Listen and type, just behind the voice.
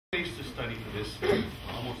Ways to study for this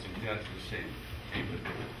almost exactly the same. Okay, but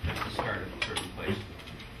that's the start of a certain place.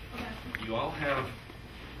 You all have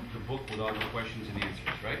the book with all the questions and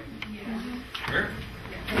answers, right? Yeah. Sure?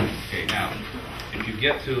 Okay, now, if you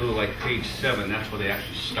get to like page 7, that's where they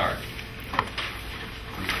actually start.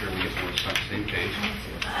 Make sure we get on the same page.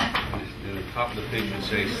 And at the top of the page would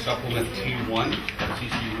say Supplement T1,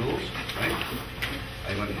 CC Rules, right?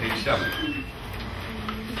 I'm on page 7.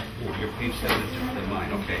 Oh, your page 7 is different than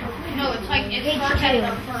mine, okay. No, it starts at the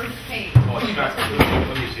first page. Oh, it starts,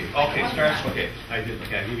 let me see. Okay, it starts, okay. I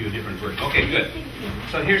give you a different version. Okay, good.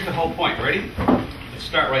 So here's the whole point. Ready? Let's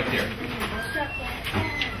start right there.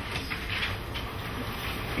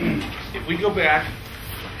 If we go back,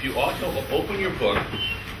 if you also open your book,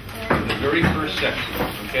 the very first section,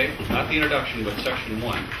 okay? Not the introduction, but section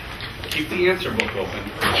 1. Keep the answer book open.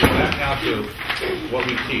 Go back now to what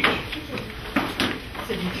we teach.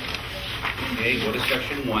 Okay, go to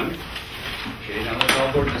section 1. Okay, now let's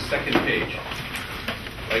all go to the second page.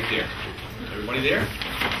 Right there. Everybody there?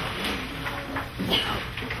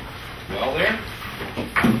 You all there?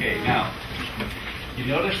 Okay, now, you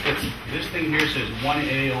notice that this thing here says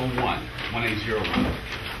 1A01, 1A01.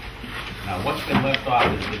 Now, what's been left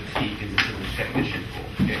off is the T, because this is the technician pool,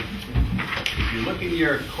 okay? If you look in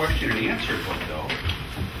your question and answer book, though,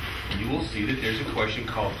 you will see that there's a question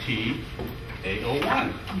called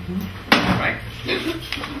TA01. Right?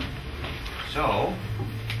 So,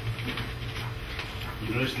 you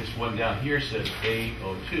notice this one down here says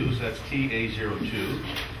A02, so that's TA02.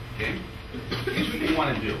 Okay? Here's what you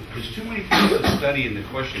want to do. There's too many things to study in the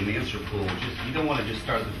question and answer pool. You don't want to just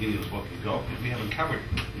start at the beginning of the book and go, because we haven't covered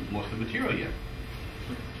most of the material yet.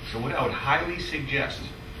 So what I would highly suggest,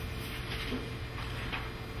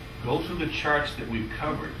 go through the charts that we've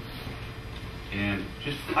covered and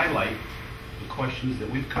just highlight the questions that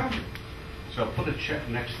we've covered. So I'll put a check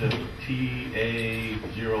next to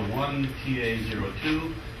TA01,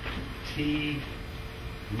 TA02,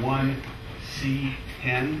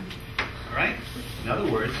 T1C10. All right? In other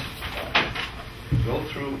words, go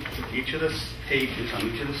through each of the pages on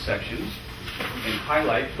each of the sections and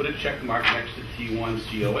highlight, put a check mark next to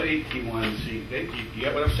T1C08, T1C8. You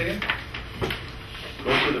get what I'm saying?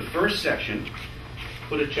 Go through the first section,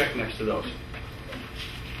 put a check next to those.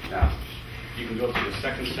 Now, you can go through the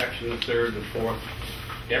second section, the third, the fourth.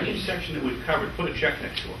 Every section that we've covered, put a check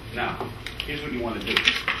next to it. Now, here's what you want to do.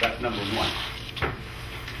 That's number 1.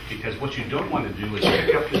 Because what you don't want to do is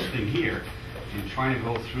pick up this thing here and trying to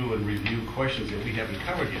go through and review questions that we haven't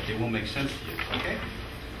covered yet. They won't make sense to you, okay?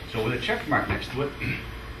 So with a check mark next to it,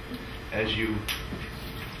 as you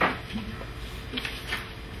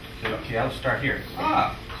say, okay, I'll start here.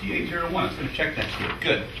 TA01, let's put a check next to it.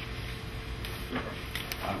 Good.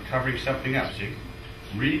 I'm covering something else. See?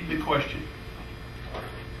 Read the question.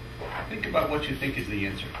 Think about what you think is the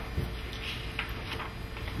answer.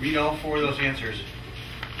 Read all 4 of those answers.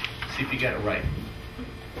 See if you got it right.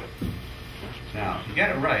 Now, if you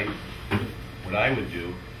got it right, what I would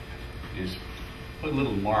do is put a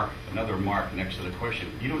little mark, another mark next to the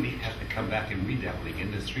question. You don't have to come back and read that one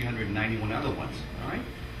again. There's 391 other ones. All right?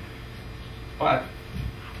 But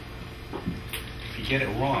if you get it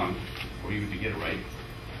wrong, or even if you get it right,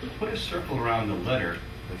 put a circle around the letter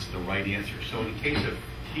that's the right answer. So in the case of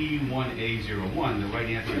T1A01, the right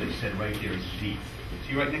answer that said right there is D.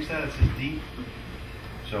 See right next to that, it says D?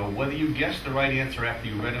 So whether you guess the right answer after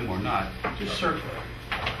you read them or not, just circle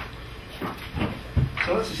it.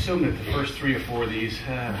 So let's assume that the first 3 or 4 of these,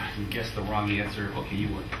 you guessed the wrong answer. Okay, you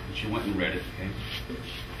went and read it, okay?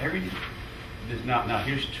 Now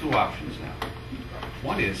here's 2 options now.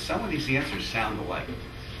 One is, some of these answers sound alike.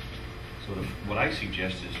 So what I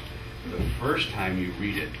suggest is, the first time you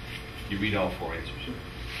read it, you read all 4 answers.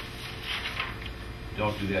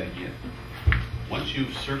 Don't do that again. Once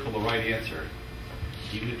you circle the right answer,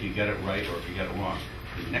 even if you got it right or if you got it wrong,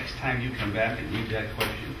 the next time you come back and read that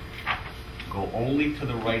question, go only to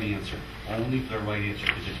the right answer. Only to the right answer.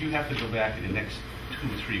 Because if you have to go back in the next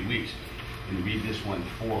 2 or 3 weeks and read this one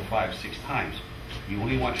 4, 5, 6 times, you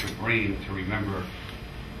only want your brain to remember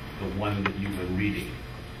the one that you've been reading,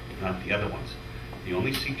 not the other ones. The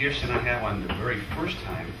only suggestion I have on the very first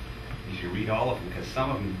time is you read all of them, because some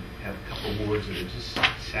of them have a couple words that just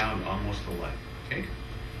sound almost alike. Okay?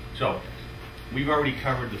 So, we've already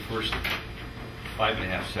covered the first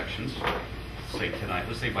 5.5 sections. Let's say tonight,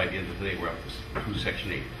 let's say by the end of the day we're up to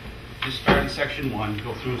section 8. Just start in section 1,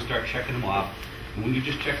 go through and start checking them off. And when you're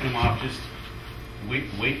just checking them off, just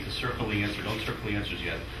wait to circle the answer. Don't circle the answers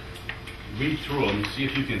yet. Read through them, see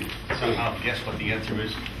if you can somehow guess what the answer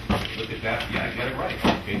is. Look at that. Yeah, I got it right.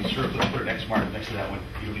 Okay, circle it, put an X mark next to that one.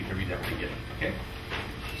 You don't need to read that one again. Okay?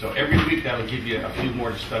 So every week that'll give you a few more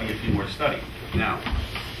to study, a few more to study. Now,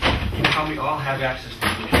 you probably all have access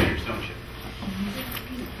to computers, don't you?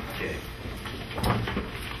 Okay.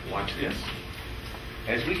 Watch this.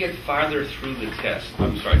 As we get farther through the test, through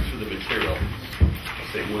the material,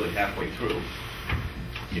 I'll say more than halfway through,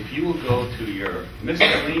 if you will go to your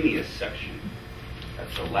miscellaneous section,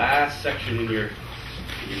 that's the last section in your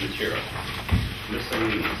material,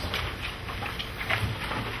 miscellaneous.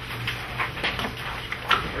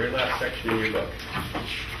 The very last section in your book.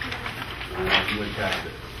 You went past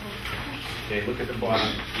it. Okay, look at the bottom.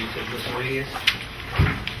 You said miscellaneous.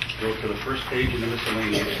 Go to the first page in the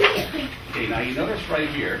miscellaneous. Okay, now you notice right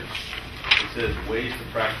here, it says ways to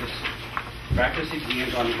practice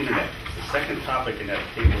exams on the internet. It's the second topic in that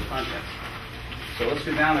table of contents. So let's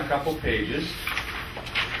go down a couple pages.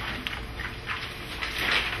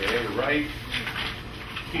 Okay, right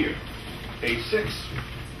here, page 6.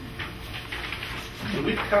 So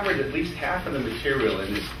we've covered at least half of the material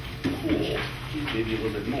in this pool, maybe a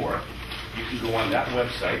little bit more. You can go on that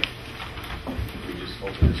website. Let me just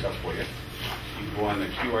open this up for you. You can go on the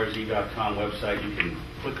qrz.com website. You can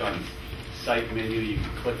click on Site menu. You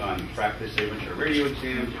can click on Practice Amateur Radio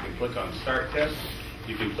Exams. You can click on Start Test.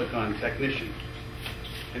 You can click on Technician.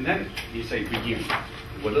 And then you say Begin.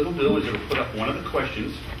 What it'll do is it'll put up one of the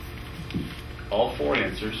questions, all 4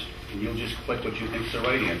 answers, and you'll just click what you think is the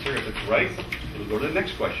right answer. If it's right, it'll go to the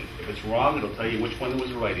next question. If it's wrong, it'll tell you which one was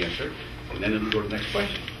the right answer, and then it'll go to the next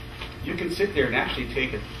question. You can sit there and actually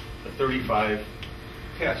take the 35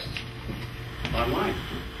 tests online,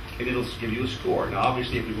 and it'll give you a score. Now,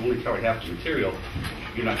 obviously, if we've only covered half the material,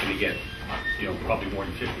 you're not going to get, probably more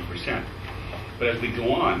than 50%. But as we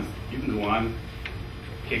go on, you can go on,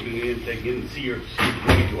 taking it in, and see your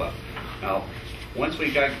grade go up. Now, once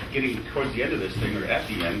we got getting towards the end of this thing, or at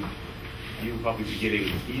the end, you'll probably be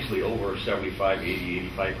getting easily over 75, 80,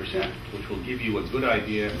 85%, which will give you a good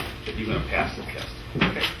idea that you're going to pass the test.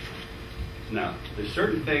 Okay. Now, there's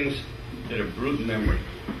certain things that are brute memory.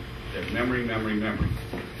 They're memory.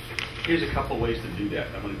 Here's a couple ways to do that.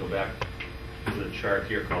 I'm going to go back to the chart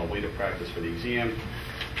here called Way to Practice for the Exam.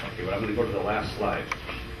 Okay, but I'm going to go to the last slide.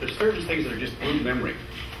 There's certain things that are just brute memory.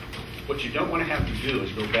 What you don't want to have to do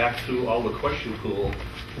is go back through all the question pool,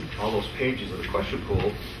 all those pages of the question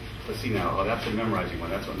pool. Let's see now. Oh, that's a memorizing one.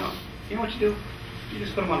 That's one. No. You know what you do? You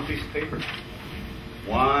just put them on a piece of paper.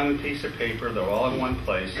 One piece of paper. They're all in one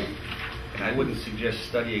place. And I wouldn't suggest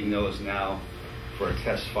studying those now for a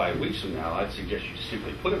test 5 weeks from now. I'd suggest you just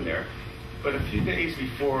simply put them there. But a few days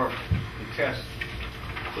before the test,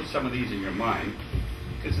 put some of these in your mind,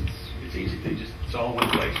 because it's easy. It's all in one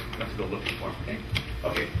place. You don't have to go looking for them.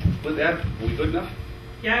 Okay. With that, are we good enough?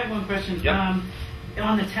 Yeah, I have one question. Yep.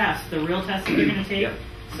 On the test, the real test that you're going to take, yep.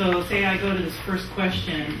 So say I go to this first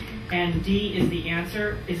question, and D is the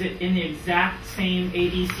answer. Is it in the exact same A,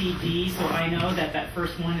 B, C, D, so I know that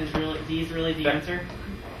first one is really, D is really the answer?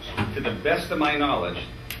 To the best of my knowledge,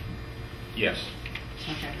 yes.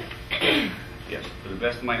 Okay. Yes, to the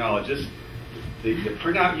best of my knowledge. The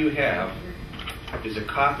printout you have is a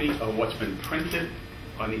copy of what's been printed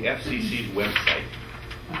on the FCC's website.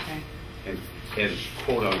 Okay. And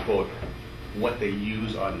quote unquote, what they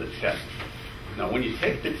use on the test. Now, when you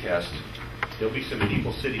take the test, there'll be some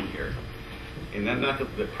people sitting here, and then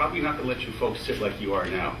they're probably not to let you folks sit like you are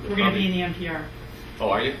now. We're going to be in the NPR. Oh,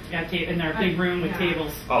 are you? Yeah, in our big room with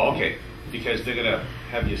tables. Oh, okay. Because they're going to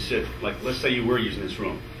have you sit, like, let's say you were using this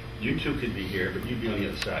room. You two could be here, but you'd be on the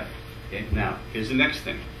other side. Okay? Now, here's the next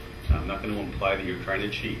thing. I'm not going to imply that you're trying to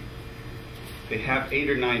cheat. They have 8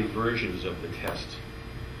 or 9 versions of the test.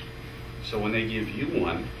 So when they give you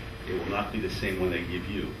one, it will not be the same one they give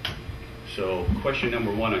you. So question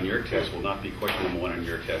number 1 on your test will not be question number 1 on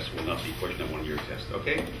your test, will not be question number 1 on your test.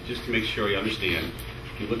 Okay? Just to make sure you understand.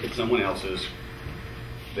 If you look at someone else's,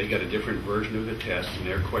 they got a different version of the test, and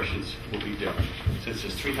their questions will be different. Since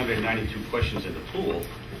there's 392 questions in the pool,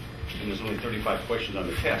 and there's only 35 questions on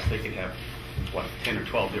the test, they could have, 10 or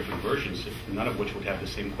 12 different versions, none of which would have the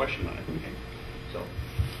same question on it. Okay? So,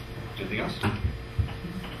 anything else?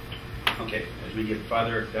 Okay, as we get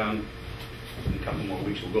farther down in a couple more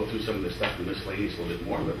weeks, we'll go through some of the stuff in the miscellaneous a little bit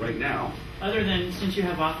more, but right now... Other than, since you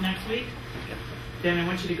have off next week, then I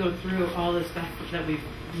want you to go through all the stuff that we've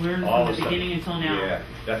learned from the beginning until now.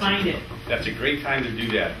 Yeah, Find it. That's a great time to do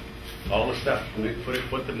that. All the stuff,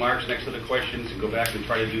 put the marks next to the questions and go back and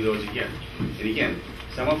try to do those again. And again,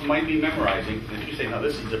 some of them might be memorizing, and if you say, no,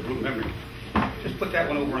 this is a brute memory, just put that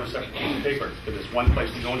one over on a separate piece of paper, because it's one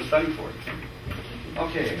place to go and study for it.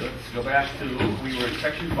 Okay, let's go back to, we were in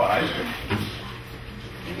section 5.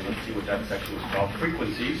 And let's see what that section was called,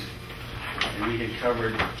 frequencies. and we had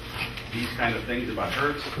covered these kind of things about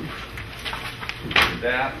hertz,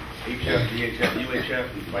 that, HF, VHF,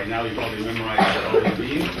 UHF, and by now you've probably memorized all these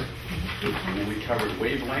means. And then we covered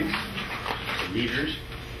wavelengths, meters,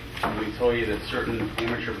 and we told you that certain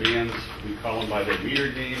amateur bands, we call them by their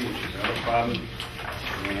meter name, which is another problem.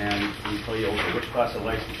 And we tell you okay, which class of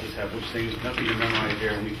licenses have which things, nothing to memorize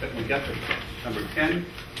there. And we got to number 10,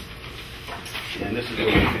 and this is what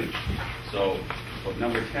we did. So what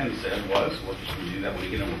number 10 said was, we'll just do that when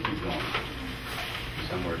we get on, we'll keep going.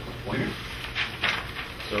 Somewhere's the pointer.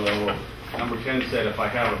 So number 10 said, if I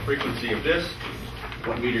have a frequency of this,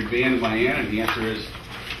 what metered band am I in? And the answer is,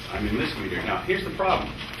 I'm in this meter. Now, here's the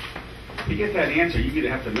problem. To get that answer, you either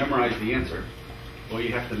have to memorize the answer, or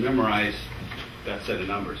you have to memorize that set of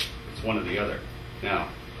numbers. It's one or the other. Now,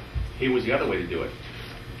 here was the other way to do it.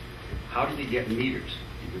 How did you get meters?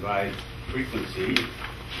 You divide frequency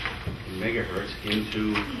in megahertz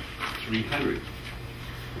into 300.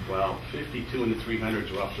 Well, 52 into 300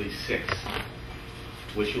 is roughly 6.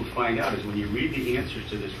 What you'll find out is when you read the answers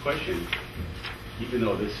to this question, even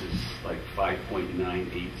though this is like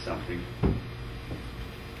 5.98 something,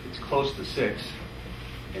 it's close to 6,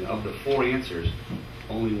 and of the 4 answers,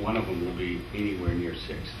 only one of them will be anywhere near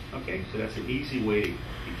 6. Okay, so that's an easy way to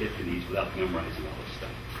get to these without memorizing all this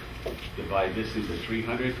stuff. Divide this into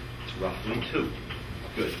 300, it's roughly 2.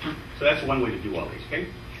 Good. So that's one way to do all these, okay?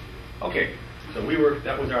 Okay, so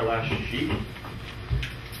that was our last sheet.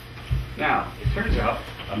 Now, it turns out,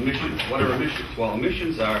 emissions. What are emissions? Well,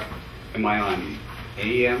 emissions are, am I on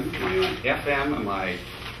AM? Am I on FM?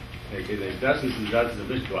 There's dozens and dozens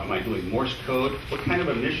of emissions. Am I doing Morse code? What kind of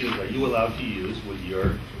emissions are you allowed to use with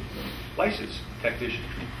your license technician?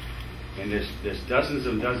 And there's dozens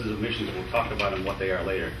and dozens of emissions. We'll talk about them, what they are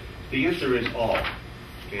later. The answer is all,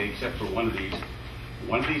 okay, except for one of these.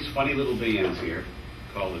 One of these funny little bands here,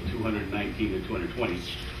 called the 219 to 220.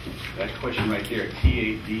 That question right there,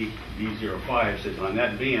 T8D05, says on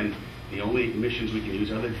that band, the only emissions we can use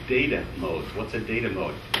are the data modes. What's a data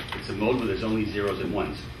mode? It's a mode where there's only zeros and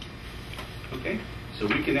ones. Okay? So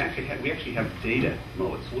we actually have data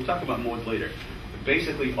modes. We'll talk about modes later. But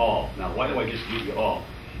basically all. Now, why do I just give you all?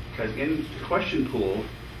 Because in the question pool,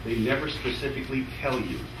 they never specifically tell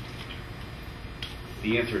you.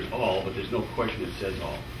 The answer is all, but there's no question that says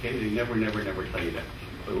all. Okay? They never tell you that.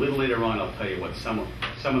 But a little later on, I'll tell you what some of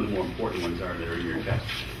the more important ones are that are in your test.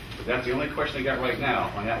 But that's the only question I got right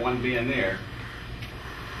now. On that one band there,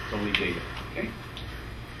 it's only data. Okay?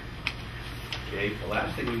 Okay, the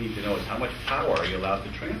last thing we need to know is how much power are you allowed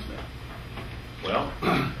to transmit? Well,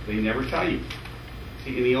 they never tell you.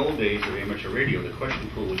 See, in the old days of amateur radio, the question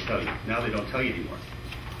pool would tell you. Now they don't tell you anymore.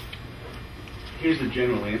 Here's the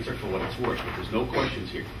general answer for what it's worth, but there's no questions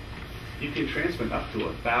here. You can transmit up to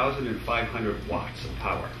 1,500 watts of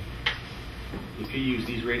power. If you use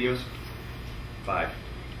these radios, 5.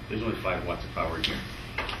 There's only 5 watts of power in here.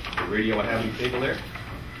 The radio I have on the table there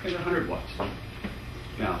is 100 watts.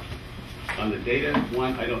 Now, on the data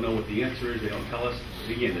one, I don't know what the answer is. They don't tell us.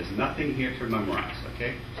 Again, there's nothing here to memorize,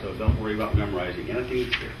 okay? So don't worry about memorizing anything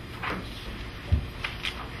that's here.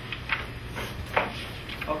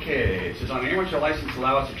 Okay, it says on amateur license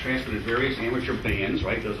allow us to transmit at various amateur bands,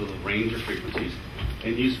 right? Those are the range of frequencies,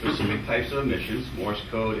 and use specific types of emissions, Morse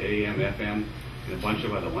code, AM, FM, and a bunch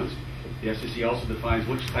of other ones. The FCC also defines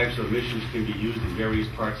which types of emissions can be used in various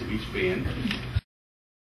parts of each band.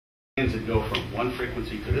 Bands that go from one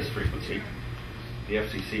frequency to this frequency, the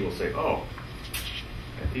FCC will say, oh,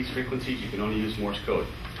 at these frequencies you can only use Morse code.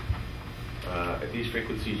 At these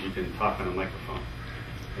frequencies you can talk on a microphone.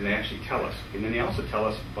 And they actually tell us. And then they also tell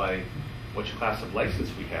us by which class of license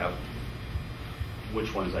we have,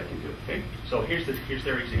 which ones I can do. Okay? So here's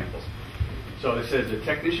their examples. So it says the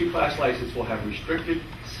technician class license will have restricted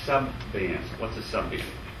sub-bands. What's a sub-band?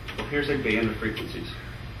 Well, here's a band of frequencies.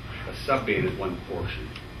 A sub-band is one portion.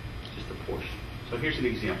 Just a portion. So here's an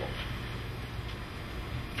example.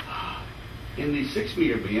 In the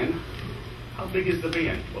 6-meter band, how big is the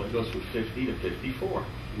band? Well, it goes from 50 to 54.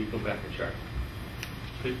 Let me go back a chart.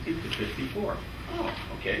 50 to 54. Oh,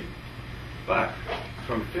 okay. But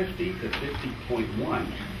from 50 to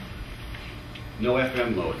 50.1, no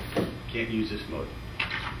FM mode. Can't use this mode.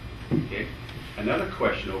 Okay. Another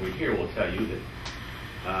question over here will tell you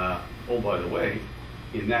that, oh, by the way,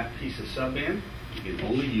 in that piece of subband, you can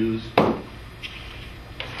only use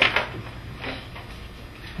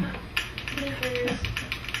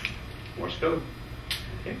Morse code.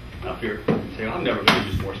 Okay. Now if you're saying, I'm never going to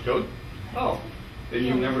use Morse code, oh, then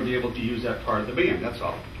you'll never be able to use that part of the band, that's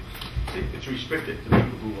all. See, it's restricted to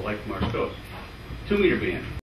people who like Morse code. 2-meter band.